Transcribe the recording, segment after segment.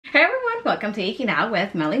welcome to Geeking Out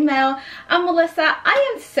with MellyMel. I'm Melissa.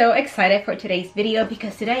 I am so excited for today's video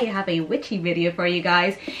because today I have a witchy video for you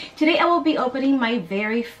guys. Today I will be opening my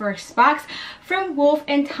very first box from Wolf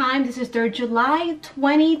and Thyme. This is their July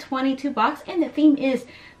 2022 box and the theme is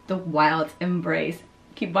the Wild Embrace.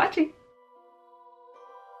 Keep watching.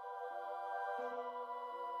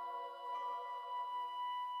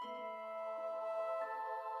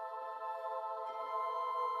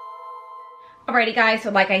 Alrighty guys,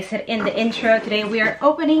 so like I said in the intro, today we are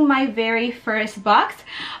opening my very first box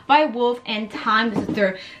by Wolf and Thyme. This is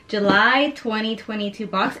their July 2022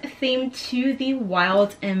 box themed to the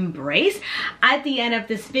Wild Embrace. At the end of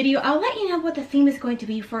this video, I'll let you know what the theme is going to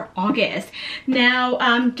be for August.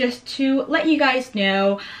 Now, just to let you guys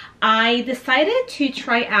know, I decided to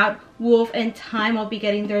try out Wolf and Thyme. I'll be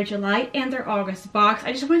getting their July and their August box.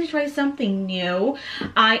 I just wanted to try something new.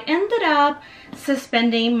 I ended up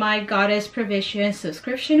suspending my Goddess Provision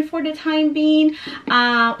subscription for the time being.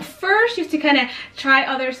 First, just to kind of try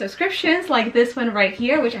other subscriptions like this one right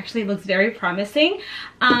here, which actually looks very promising.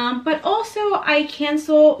 But also I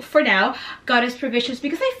canceled for now Goddess Provisions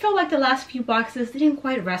because I felt like the last few boxes didn't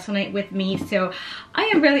quite resonate with me. So I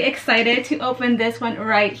am really excited to open this one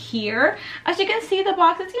right here. As you can see, the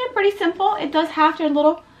box is pretty simple. It does have their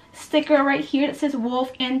little sticker right here that says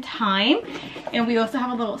Wolf and Thyme, and we also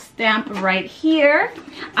have a little stamp right here.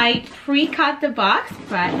 I pre-cut the box,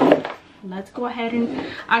 but let's go ahead and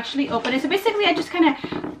actually open it. So basically I just kind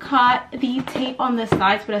of cut the tape on the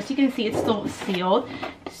sides, but as you can see it's still sealed.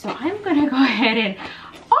 So I'm gonna go ahead and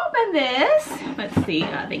open this. Let's see,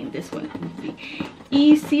 I think this one would be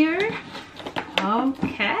easier.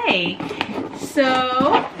 Okay,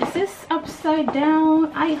 so is this upside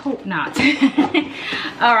down? I hope not.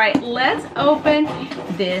 All right, let's open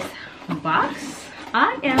this box.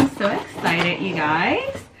 I am so excited, you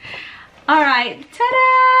guys. All right,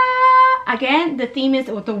 ta-da! Again, the theme is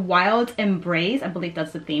with the Wild Embrace. I believe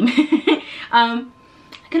that's the theme.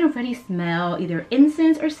 I can already smell either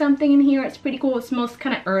incense or something in here. It's pretty cool. It smells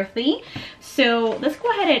kind of earthy. So let's go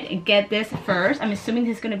ahead and get this first. I'm assuming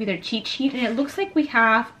this is going to be their cheat sheet, and it looks like we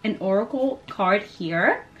have an oracle card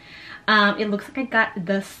here. It looks like I got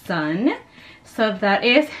the sun, so that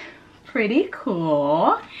is pretty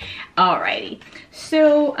cool. Alrighty,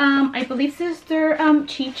 so I believe this is their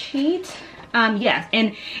cheat sheet. Yes,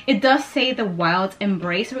 and it does say the Wild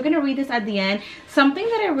Embrace. So we're gonna read this at the end. Something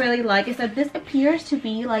that I really like is that this appears to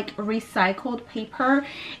be like recycled paper.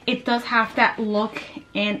 It does have that look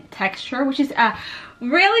and texture, which is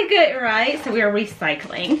really good, right? So we are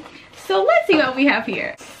recycling. So let's see what we have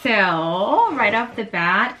here. So right off the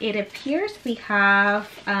bat, it appears we have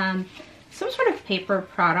some sort of paper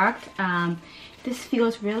product. This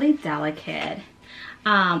feels really delicate.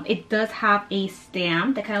 It does have a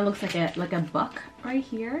stamp that kind of looks like a buck right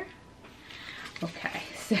here. Okay,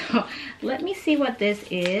 so let me see what this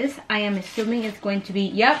is. I am assuming it's going to be,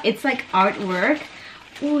 yep, it's like artwork.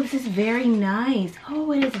 Oh, this is very nice.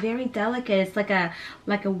 Oh, it is very delicate. It's like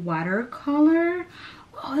a watercolor.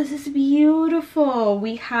 Oh, this is beautiful.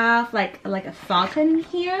 We have like a falcon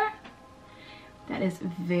here. That is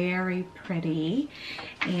very pretty.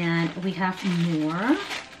 And we have more.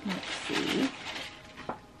 Let's see.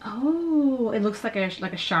 Oh, it looks like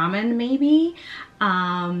a shaman maybe.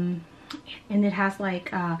 And it has like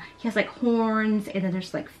he has like horns, and then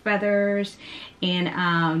there's like feathers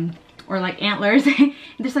and or like antlers.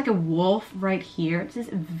 There's like a wolf right here. This is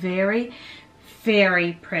very,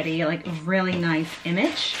 very pretty, like really nice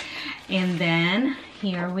image. And then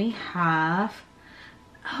here we have,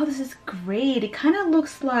 oh, this is great. It kind of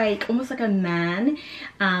looks like almost like a man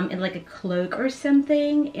in like a cloak or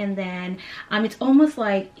something, and then it's almost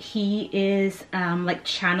like he is like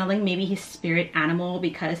channeling maybe his spirit animal,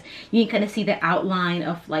 because you can kind of see the outline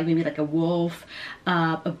of like maybe like a wolf,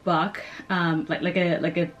 a buck, like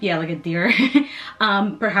a deer,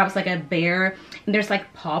 perhaps like a bear, and there's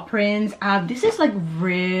like paw prints. This is like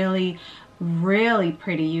really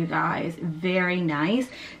pretty, you guys. Very nice.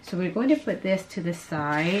 So we're going to put this to the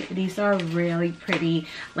side. These are really pretty,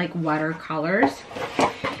 like watercolors.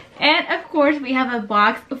 And of course we have a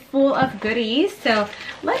box full of goodies. So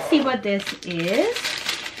let's see what this is.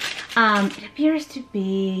 It appears to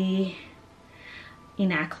be a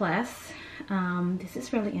necklace. This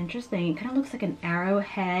is really interesting. It kind of looks like an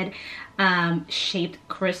arrowhead shaped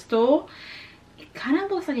crystal. It kind of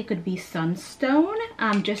looks like it could be sunstone,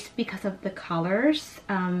 just because of the colors.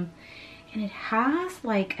 And it has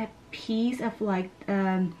like a piece of like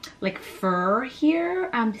fur here.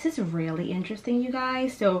 This is really interesting, you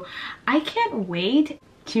guys. So I can't wait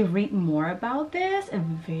to read more about this.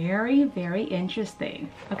 Very, very interesting.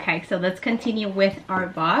 Okay, so let's continue with our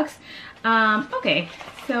box. Okay,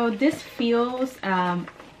 so this feels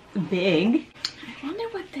big. I wonder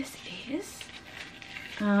what this is.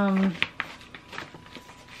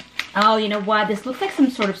 Oh, you know what? This looks like some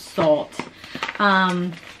sort of salt.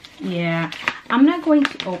 Yeah, I'm not going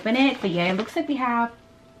to open it, but yeah, it looks like we have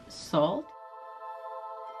salt.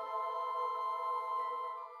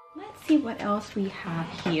 Let's see what else we have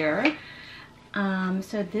here.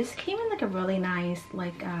 So this came in like a really nice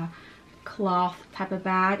like cloth type of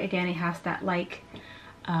bag. Again, it has that like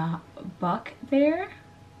buck there,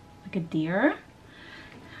 like a deer.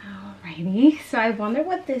 Alrighty, so I wonder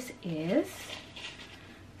what this is.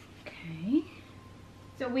 Okay,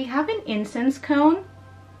 so we have an incense cone.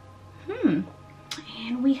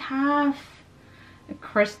 And we have a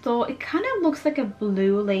crystal. It kind of looks like a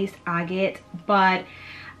blue lace agate, but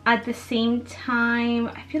at the same time,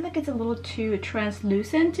 I feel like it's a little too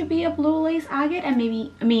translucent to be a blue lace agate. And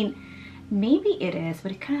maybe, I mean, maybe it is,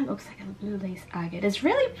 but it kind of looks like a blue lace agate. It's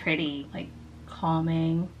really pretty, like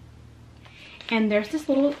calming. And there's this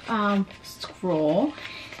little scroll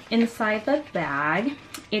inside the bag.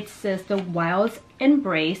 It says the Wild's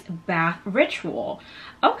Embrace Bath Ritual.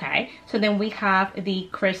 Okay, so then we have the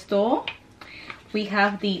crystal, we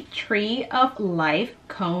have the Tree of Life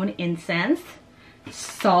cone incense,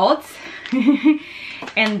 salt,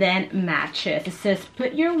 and then matches. It says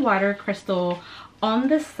put your water crystal on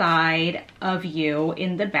the side of you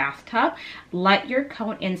in the bathtub, light your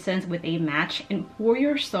cone incense with a match, and pour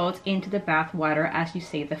your salt into the bath water as you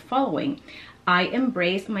say the following. I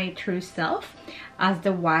embrace my true self as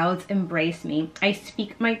the wilds embrace me. I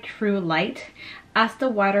speak my true light as the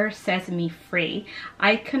water sets me free.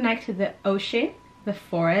 I connect to the ocean, the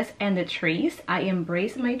forest, and the trees. I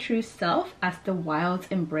embrace my true self as the wilds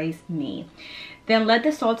embrace me. Then let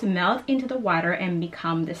the salt melt into the water and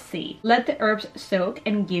become the sea. Let the herbs soak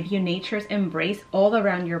and give you nature's embrace all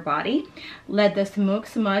around your body. Let the smoke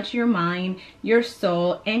smudge your mind, your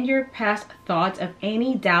soul, and your past thoughts of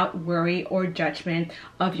any doubt, worry, or judgment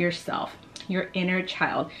of yourself, your inner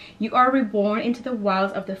child. You are reborn into the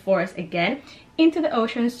wilds of the forest again, into the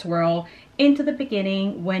ocean swirl, into the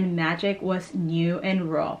beginning when magic was new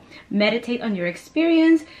and raw. Meditate on your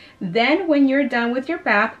experience. Then when you're done with your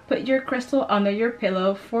bath, put your crystal under your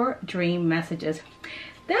pillow for dream messages.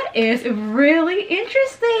 That is really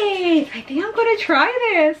interesting. I think I'm gonna try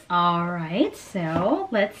this. All right, so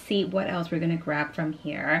let's see what else we're gonna grab from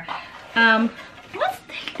here. Let's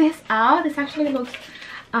take this out. This actually looks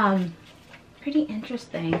pretty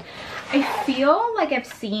interesting. I feel like I've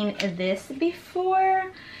seen this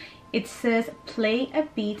before. It says play a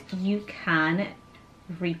beat you can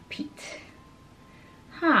repeat.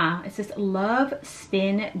 Huh, it says love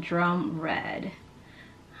spin drum red.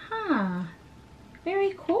 Huh,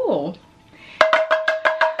 very cool.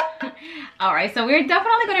 All right, so we're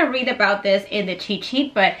definitely gonna read about this in the cheat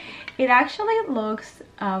sheet, but it actually looks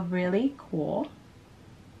really cool.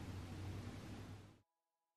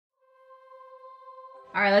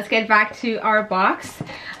 All right, let's get back to our box.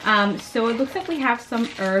 So it looks like we have some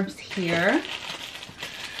herbs here.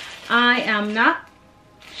 I am not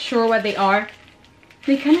sure what they are.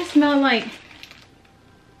 They kind of smell like,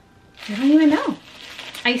 I don't even know.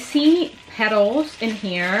 I see petals in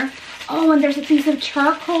here. Oh, and there's a piece of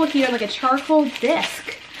charcoal here, like a charcoal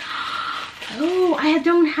disc. Oh, I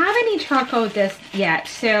don't have any charcoal disc yet.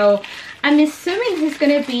 So I'm assuming this is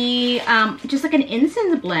gonna be just like an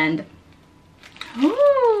incense blend.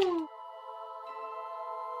 Ooh.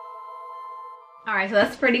 All right, so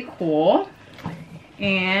that's pretty cool.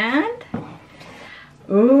 And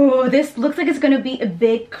ooh, this looks like it's gonna be a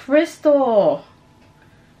big crystal.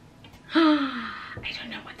 I don't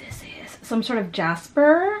know what this is. Some sort of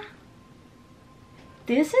jasper.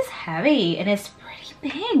 This is heavy and it's pretty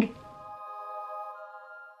big.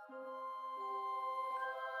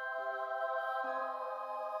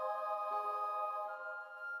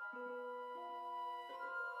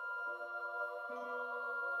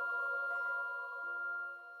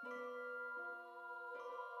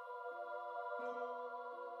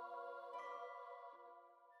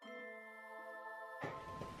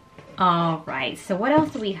 All right, so what else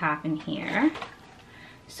do we have in here?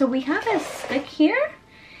 So we have a stick here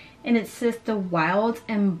and it says the Wild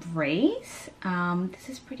Embrace. This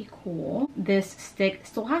is pretty cool. This stick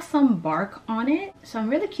still has some bark on it. So I'm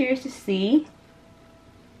really curious to see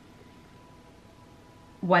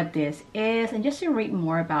what this is and just to read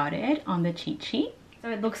more about it on the cheat sheet. So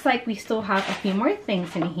it looks like we still have a few more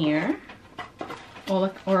things in here,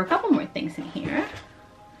 or a couple more things in here.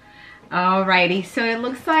 Alrighty, so it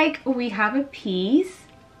looks like we have a piece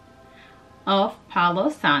of Palo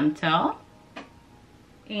Santo.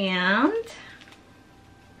 And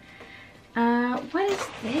what is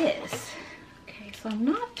this? Okay, so I'm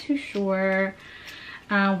not too sure.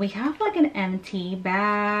 We have like an empty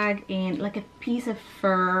bag and like a piece of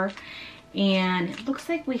fur, and it looks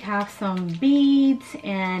like we have some beads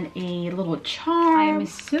and a little charm. I'm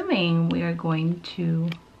assuming we are going to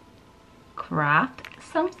craft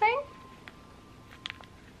something.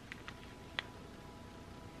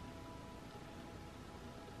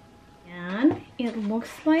 And it looks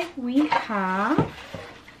like we have,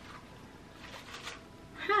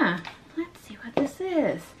 let's see what this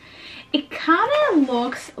is. It kind of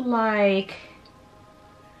looks like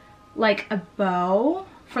a bow,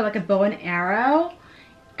 for like a bow and arrow.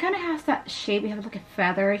 It kind of has that shape. We have like a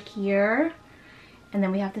feather here, and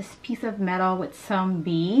then we have this piece of metal with some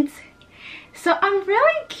beads. So I'm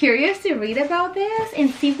really curious to read about this and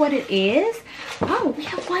see what it is. Oh, we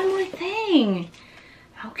have one more thing.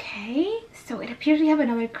 Okay, so it appears we have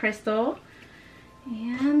another crystal,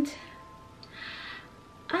 and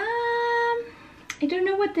I don't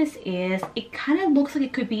know what this is. It kind of looks like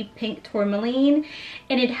it could be pink tourmaline,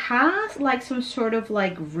 and it has like some sort of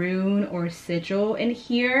like rune or sigil in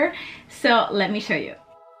here. So let me show you.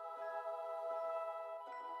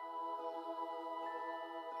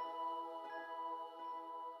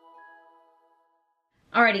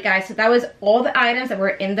 Alrighty guys, so that was all the items that were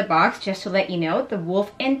in the box. Just to let you know, the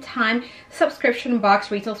Wolf and Thyme subscription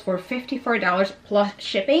box retails for $54 plus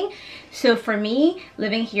shipping. So for me,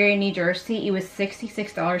 living here in New Jersey, it was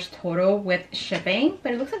 $66 total with shipping.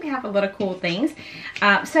 But it looks like we have a lot of cool things.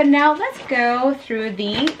 So now let's go through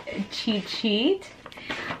the cheat sheet.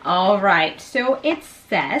 Alright, so it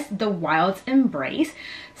says the wild's embrace,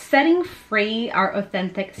 setting free our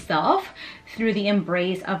authentic self through the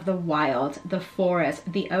embrace of the wild, the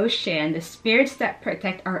forest, the ocean, the spirits that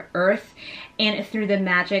protect our earth, and through the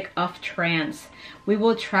magic of trance. We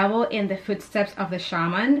will travel in the footsteps of the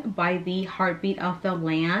shaman by the heartbeat of the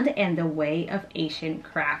land and the way of ancient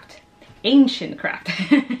craft.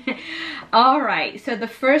 All right, so the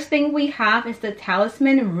first thing we have is the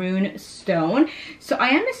talisman rune stone. So I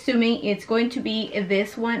am assuming it's going to be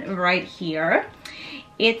this one right here.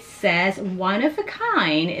 It says one of a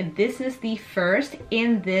kind. This is the first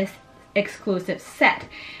in this exclusive set.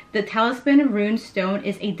 The talisman rune stone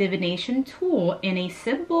is a divination tool and a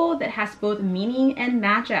symbol that has both meaning and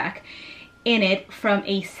magic in it from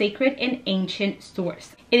a sacred and ancient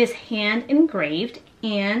source. It is hand engraved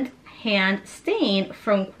and hand stained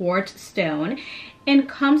from quartz stone and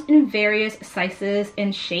comes in various sizes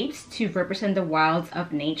and shapes to represent the wilds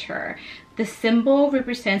of nature. The symbol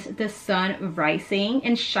represents the sun rising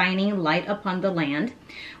and shining light upon the land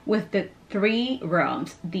with the three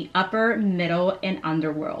realms, the upper, middle, and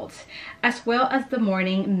underworlds, as well as the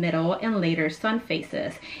morning, middle, and later sun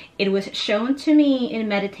phases. It was shown to me in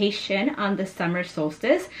meditation on the summer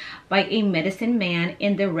solstice by a medicine man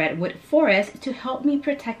in the redwood forest to help me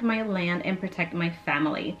protect my land and protect my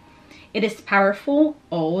family. It is powerful,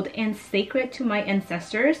 old, and sacred to my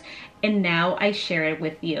ancestors, and now I share it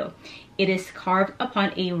with you. It is carved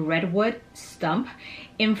upon a redwood stump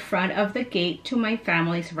in front of the gate to my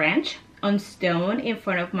family's ranch, on stone in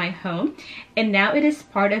front of my home, and now it is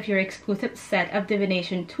part of your exclusive set of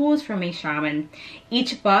divination tools from a shaman.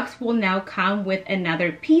 Each box will now come with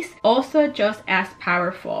another piece, also just as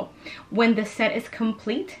powerful. When the set is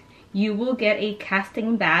complete, you will get a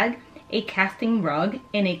casting bag, a casting rug,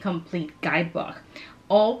 and a complete guidebook.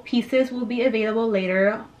 All pieces will be available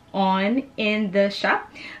later on in the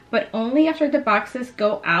shop, but only after the boxes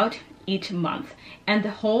go out each month, and the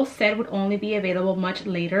whole set would only be available much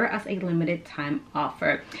later as a limited time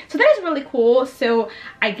offer. So that is really cool. So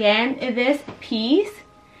again, this piece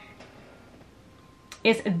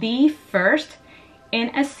is the first in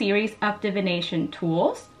a series of divination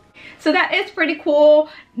tools. So that is pretty cool.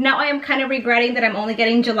 Now I am kind of regretting that I'm only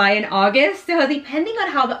getting July and August. So depending on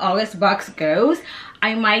how the August box goes,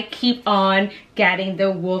 I might keep on getting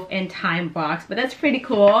the Wolf and Thyme box, but that's pretty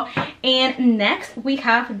cool. And next we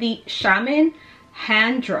have the Shaman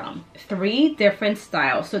hand drum, 3 different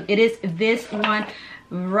styles. So it is this one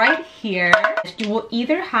right here. You will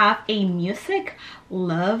either have a music,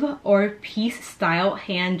 love, or peace style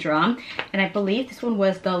hand drum, and I believe this one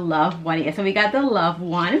was the love one. Yeah, so we got the love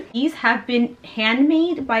one. These have been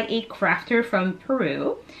handmade by a crafter from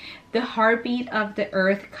Peru. The heartbeat of the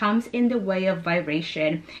earth comes in the way of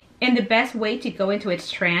vibration, and the best way to go into its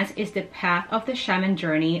trance is the path of the shaman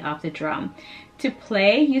journey of the drum. To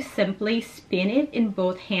play, you simply spin it in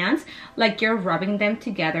both hands like you're rubbing them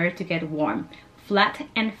together to get warm. flat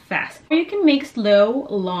and fast. Or you can make slow,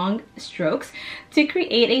 long strokes to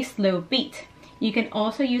create a slow beat. You can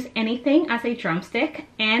also use anything as a drumstick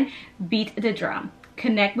and beat the drum.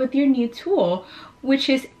 Connect with your new tool, which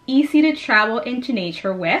is easy to travel into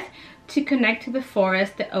nature with, to connect to the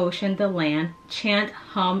forest, the ocean, the land. Chant,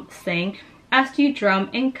 hum, sing as you drum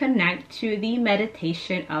and connect to the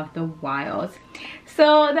meditation of the wilds.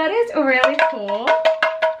 So that is really cool.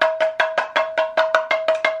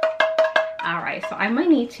 Alright, so I might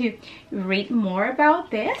need to read more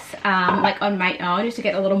about this like on my own, just to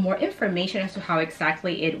get a little more information as to how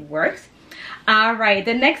exactly it works. Alright,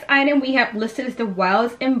 the next item we have listed is the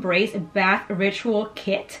Wilds Embrace Bath Ritual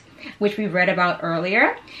Kit, which we read about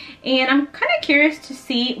earlier. And I'm kind of curious to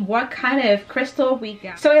see what kind of crystal we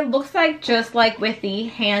got. So it looks like, just like with the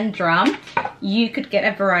hand drum, you could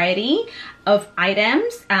get a variety of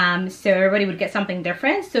items, so everybody would get something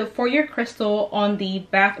different. So for your crystal on the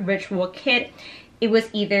Bath Ritual Kit, it was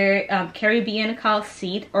either Caribbean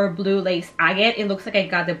calcite or blue lace agate. It looks like I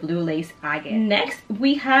got the blue lace agate. Next,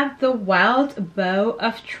 we have the Wild Bow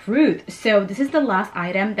of Truth. So this is the last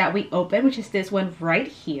item that we opened, which is this one right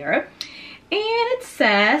here. And it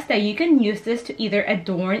says that you can use this to either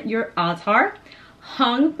adorn your altar,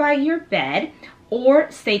 hung by your bed,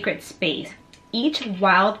 or sacred space. Each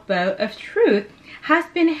Wild Bow of Truth has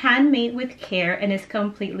been handmade with care and is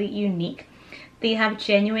completely unique. They have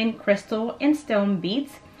genuine crystal and stone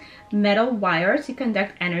beads, metal wire to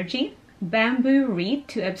conduct energy, bamboo reed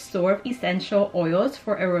to absorb essential oils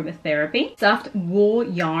for aromatherapy, soft wool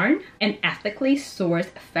yarn, and ethically sourced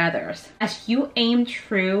feathers. As you aim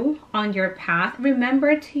true on your path,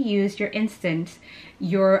 remember to use your instincts,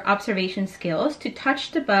 your observation skills to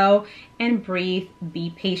touch the bow and breathe,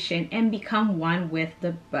 be patient, and become one with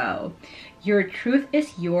the bow. Your truth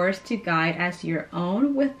is yours to guide as your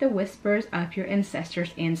own with the whispers of your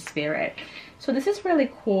ancestors in spirit. So this is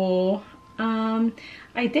really cool.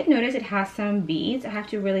 I did notice it has some beads. I have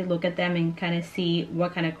to really look at them and kind of see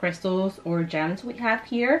what kind of crystals or gems we have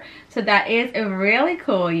here. So that is really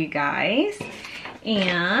cool, you guys.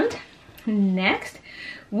 And next,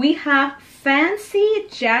 we have fancy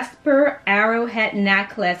jasper arrowhead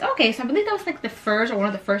necklace. Okay, so I believe that was like the first or one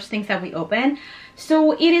of the first things that we opened.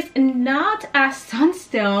 So it is not a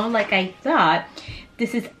sunstone like I thought.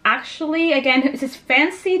 This is actually, again, it says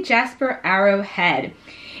fancy jasper arrowhead.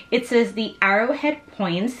 It says the arrowhead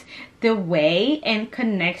points the way and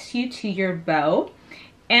connects you to your bow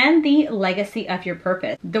and the legacy of your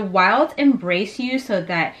purpose. The wilds embrace you so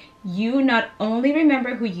that you not only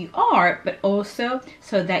remember who you are, but also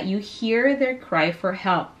so that you hear their cry for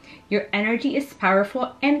help. Your energy is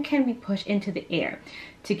powerful and can be pushed into the air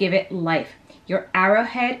to give it life. Your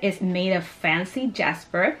arrowhead is made of fancy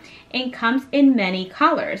jasper and comes in many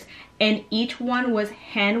colors, and each one was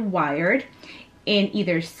hand wired in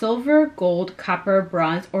either silver, gold, copper,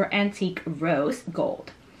 bronze, or antique rose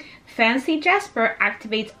gold. Fancy jasper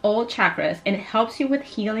activates all chakras and helps you with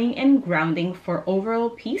healing and grounding for overall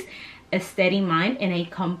peace, a steady mind, and a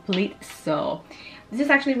complete soul. This is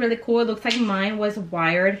actually really cool. It looks like mine was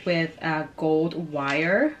wired with gold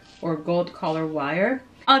wire or gold color wire.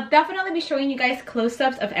 I'll definitely be showing you guys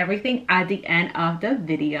close-ups of everything at the end of the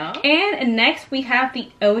video. And next we have the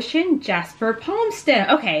Ocean Jasper Palm Stem.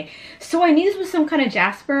 Okay, so I knew this was some kind of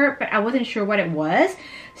jasper, but I wasn't sure what it was.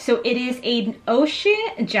 So it is an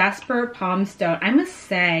Ocean Jasper Palm Stone. I must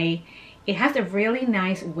say, it has a really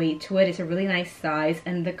nice weight to it. It's a really nice size,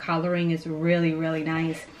 and the coloring is really, really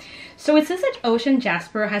nice. So it says that ocean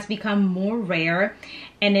jasper has become more rare,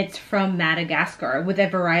 and it's from Madagascar with a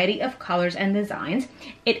variety of colors and designs.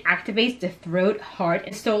 It activates the throat, heart,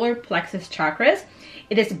 and solar plexus chakras.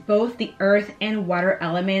 It is both the earth and water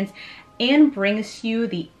elements and brings you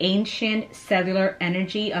the ancient cellular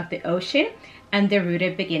energy of the ocean and the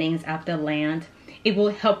rooted beginnings of the land. It will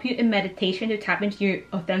help you in meditation to tap into your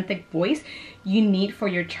authentic voice you need for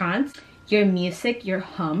your chants, your music, your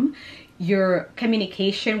hum, your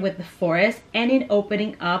communication with the forest, and in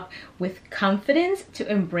opening up with confidence to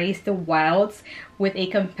embrace the wilds with a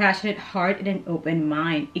compassionate heart and an open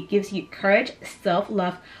mind. It gives you courage,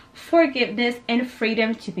 self-love, forgiveness, and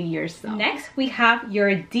freedom to be yourself. Next, we have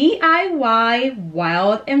your DIY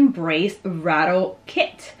Wild Embrace Rattle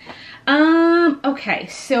Kit. Okay,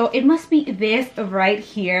 so it must be this right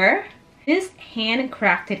here. This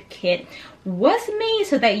handcrafted kit was made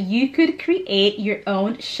so that you could create your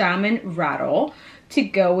own shaman rattle to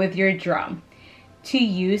go with your drum, to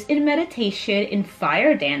use in meditation, in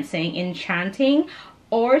fire dancing, in chanting,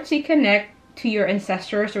 or to connect to your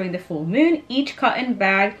ancestors during the full moon. Each cotton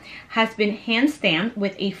bag has been hand stamped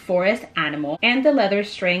with a forest animal, and the leather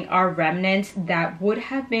string are remnants that would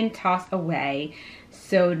have been tossed away.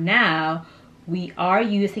 So now we are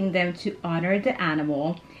using them to honor the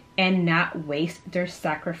animal and not waste their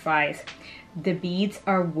sacrifice. The beads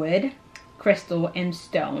are wood, crystal, and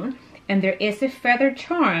stone, and there is a feather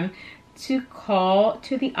charm to call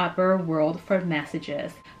to the upper world for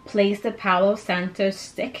messages. Place the Palo Santo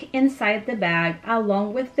stick inside the bag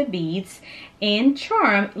along with the beads and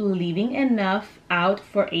charm, leaving enough out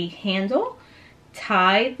for a handle.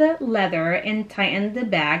 Tie the leather and tighten the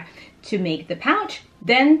bag to make the pouch.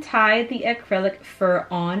 Then tie the acrylic fur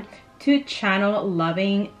on to channel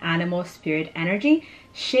loving animal spirit energy.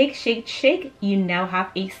 Shake, shake, shake. You now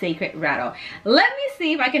have a sacred rattle. Let me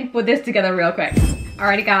see if I can put this together real quick.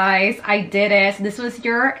 Alrighty guys, I did it. So this was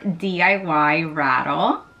your DIY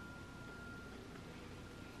rattle.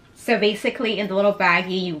 So basically in the little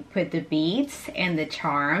baggie you put the beads and the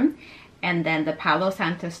charm, and then the Palo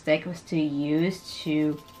Santo stick was to use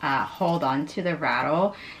to hold on to the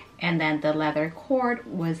rattle, and then the leather cord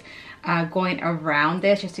was going around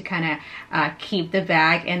this just to kind of keep the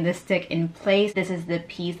bag and the stick in place. This is the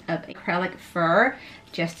piece of acrylic fur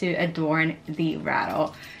just to adorn the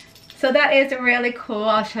rattle. So that is really cool.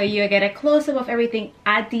 I'll show you again a close-up of everything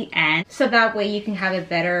at the end, so that way you can have a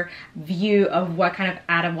better view of what kind of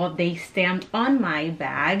animal they stamped on my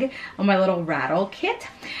bag, on my little rattle kit.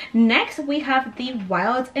 Next we have the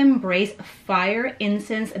Wild Embrace Fire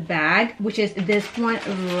Incense bag, which is this one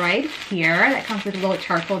right here that comes with a little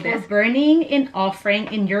charcoal disc. Burning an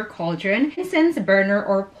offering in your cauldron, incense burner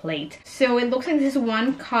or plate. So it looks like this is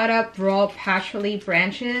one cut up raw patchouli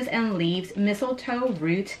branches and leaves, mistletoe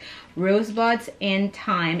root, rosebuds, and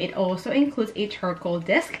thyme. It also includes a charcoal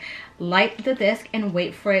disc. Light the disc and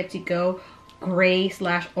wait for it to go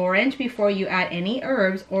gray/orange before you add any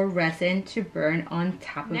herbs or resin to burn on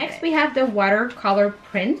top of it. Next we have the watercolor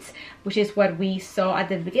prints, which is what we saw at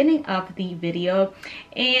the beginning of the video.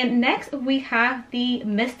 And next we have the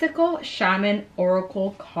Mystical Shaman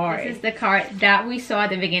Oracle card. This is the card that we saw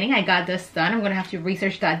at the beginning. I got the sun. I'm gonna have to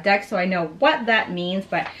research that deck so I know what that means,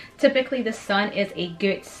 but typically the sun is a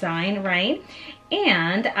good sign, right?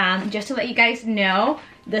 And just to let you guys know,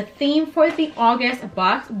 the theme for the August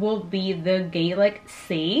box will be the Gaelic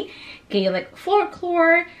Sea, Gaelic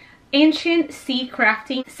folklore, ancient sea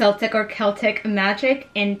crafting, Celtic or Celtic magic,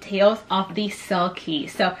 and tales of the Selkie.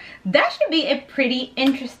 So that should be a pretty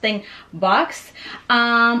interesting box.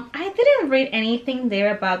 I didn't read anything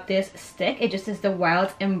there about this stick. It just says the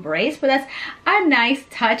Wild Embrace, but that's a nice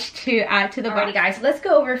touch to add to the box. Alrighty guys, let's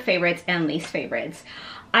go over favorites and least favorites.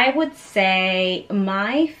 I would say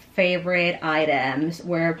my favorite items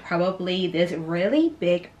were probably this really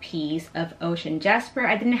big piece of ocean jasper.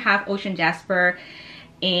 I didn't have ocean jasper,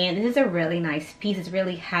 and this is a really nice piece. It's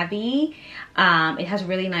really heavy. It has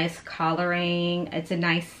really nice coloring. It's a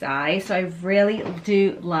nice size, so I really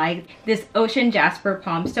do like this ocean jasper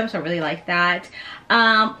palm stone, so I really like that.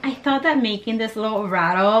 I thought that making this little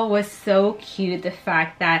rattle was so cute. The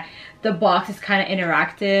fact that the box is kind of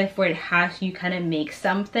interactive, where it has you kind of make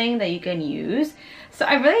something that you can use. So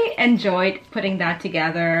I really enjoyed putting that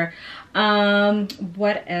together.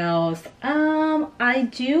 What else? I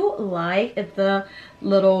do like the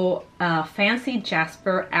little fancy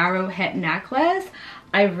jasper arrowhead necklace.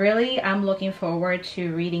 I really am looking forward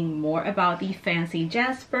to reading more about the fancy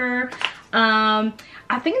jasper.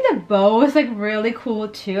 I think the bow is like really cool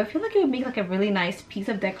too. I feel like it would make like a really nice piece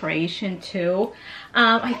of decoration too.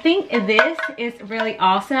 I think this is really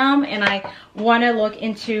awesome, and I want to look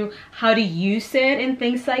into how to use it and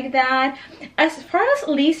things like that. As far as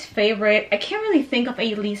least favorite, I can't really think of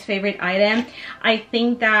a least favorite item. I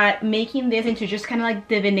think that making this into just kind of like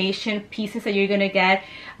divination pieces that you're gonna get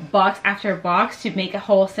box after box to make a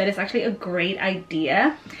whole set is actually a great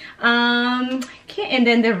idea. Okay, and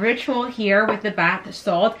then the ritual here with the bath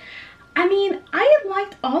salt. I mean, I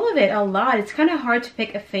liked all of it a lot. It's kind of hard to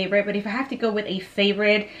pick a favorite, but if I have to go with a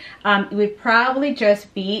favorite, it would probably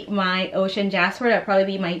just be my ocean jasper. That would probably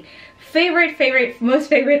be my most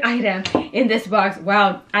favorite item in this box.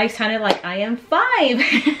 Wow, I sounded like I am 5.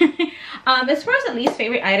 As far as the least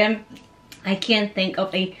favorite item, I can't think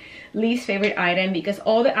of a least favorite item because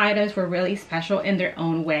all the items were really special in their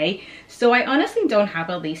own way. So I honestly don't have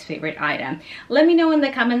a least favorite item. Let me know in the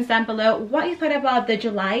comments down below what you thought about the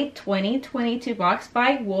July 2022 box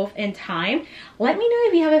by Wolf and Thyme. Let me know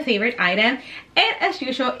if you have a favorite item. And as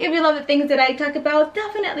usual, if you love the things that I talk about,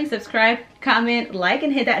 definitely subscribe, comment, like,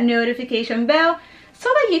 and hit that notification bell so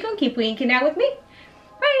that you can keep winking out with me.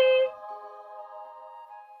 Bye!